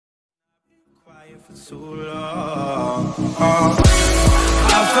For too long.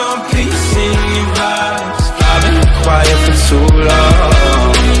 I found peace in your vibes. I've been quiet for too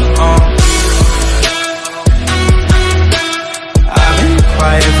long. I've been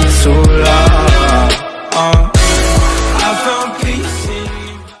quiet for too long. I found peace in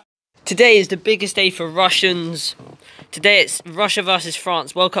your vibes. Today is the biggest day for Russians. Today it's Russia versus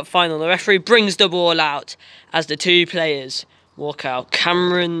France World Cup final. The referee brings the ball out as the two players walk out.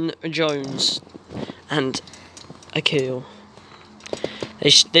 Cameron Jones and Akil.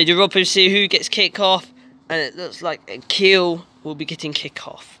 They do up and see who gets kick off, and it looks like Akil will be getting kick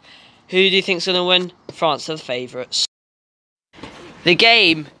off. Who do you think's gonna win? France are the favourites. The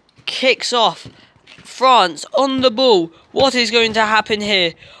game kicks off. France on the ball. What is going to happen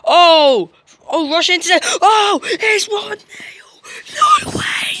here? Oh, Russia intercept. Oh, it's 1-0. No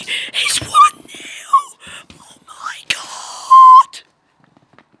way. It's 1-0. Oh my God.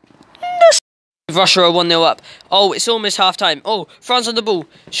 Russia are 1-0 up. Oh, it's almost half time. Oh, France on the ball.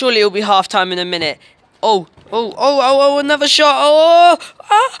 Surely it'll be half time in a minute. Oh, another shot.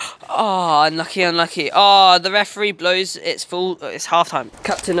 Unlucky. The referee blows. It's half time.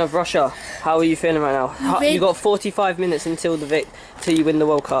 Captain of Russia, how are you feeling right now? You got 45 minutes until till you win the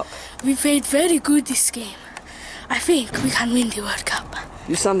World Cup. We played very good this game. I think we can win the World Cup.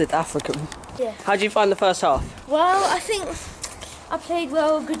 You sounded African. Yeah. How did you find the first half? Well, I think I played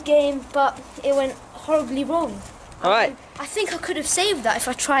well, good game, but it went horribly wrong. Alright. I think I could have saved that if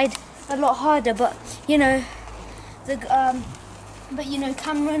I tried a lot harder, but you know,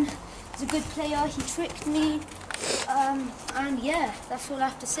 Cameron is a good player. He tricked me, and yeah, that's all I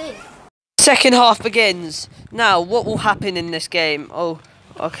have to say. Second half begins. Now, what will happen in this game? Oh,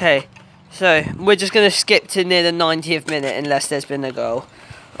 okay. So, we're just going to skip to near the 90th minute unless there's been a goal.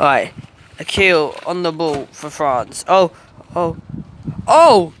 Alright. Akil on the ball for France. Oh!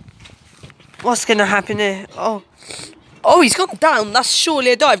 What's going to happen here? Oh, he's gone down. That's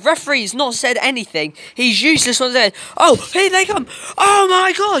surely a dive. Referee's not said anything. He's useless on there. Oh, here they come. Oh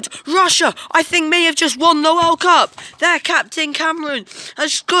my God. Russia, I think, may have just won the World Cup. Their captain, Cameron,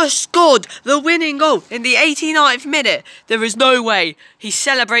 has scored the winning goal in the 89th minute. There is no way. He's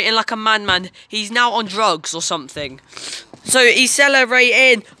celebrating like a madman. He's now on drugs or something. So he's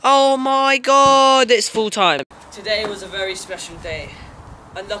celebrating. Oh my God, it's full time. Today was a very special day.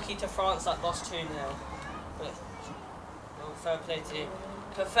 Unlucky to France that lost 2-0. Fair play to you.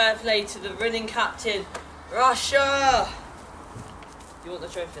 Fair play to the winning captain, Russia! You want the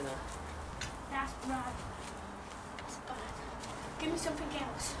trophy now? That's bad. That's bad. Give me something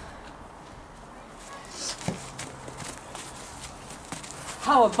else.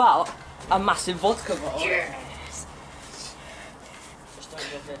 How about a massive vodka bottle? Yes! Just don't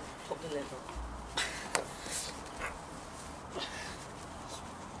drop it. Pop the lid on.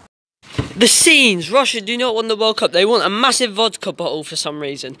 The scenes! Russia do not want the World Cup. They want a massive vodka bottle for some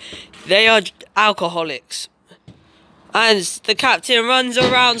reason. They are alcoholics. And the captain runs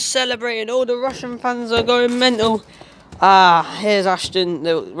around celebrating. All the Russian fans are going mental. Here's Ashton,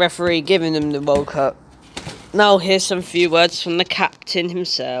 the referee, giving them the World Cup. Now here's some few words from the captain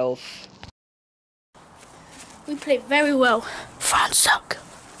himself. We played very well. France suck.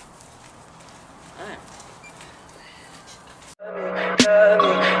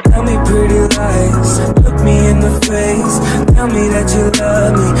 Tell me pretty lies, look me in the face. Tell me that you love